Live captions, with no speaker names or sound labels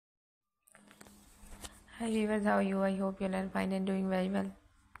Hi viewers, how are you? I hope you all are fine and doing very well.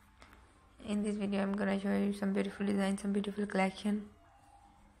 In this video, I'm gonna show you some beautiful designs, some beautiful collection.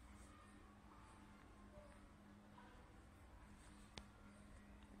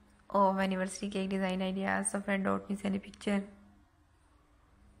 Of anniversary cake design ideas. So friend, don't miss any picture.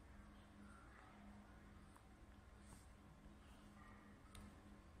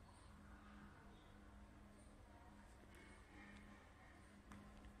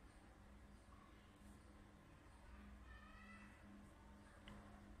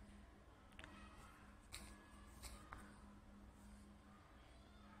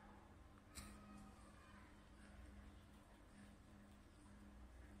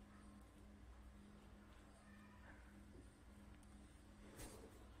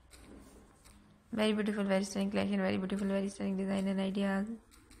 Very beautiful, very stunning collection. Very beautiful, very stunning design and ideas.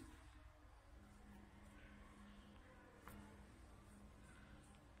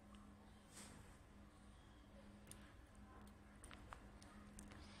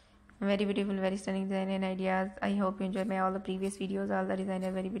 Very beautiful, very stunning design and ideas. I hope you enjoyed my all the previous videos. All the design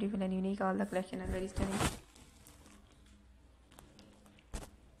are very beautiful and unique. All the collection are very stunning.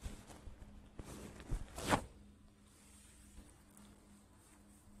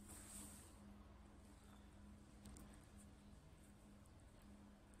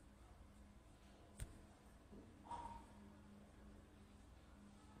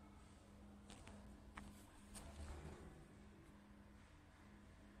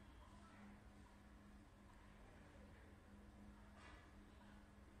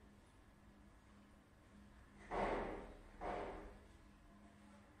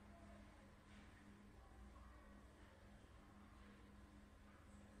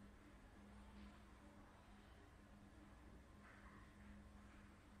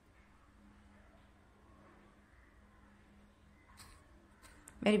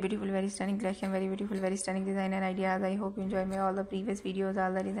 Very beautiful, very stunning collection. Very beautiful, very stunning design and ideas. I hope you enjoyed my all the previous videos.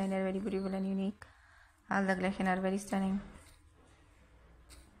 All the design are very beautiful and unique. All the collection are very stunning.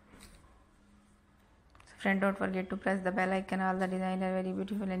 So friend, don't forget to press the bell icon. All the design are very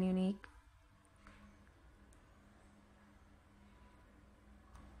beautiful and unique.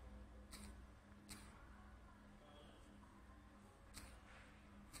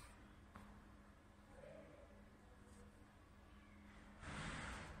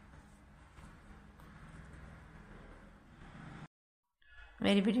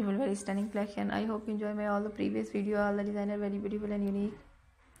 Very beautiful, very stunning collection. I hope you enjoy my all the previous video. All the design are very beautiful and unique.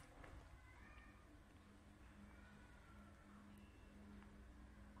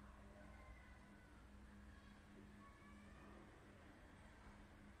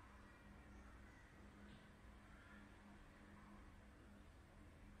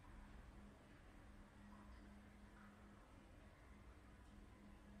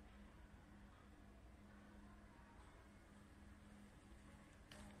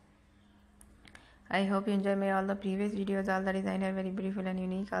 I hope you enjoy my all the previous videos. All the design are very beautiful and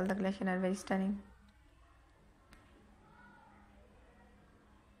unique. All the collection are very stunning.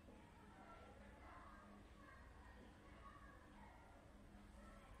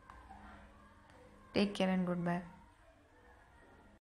 Take care and goodbye.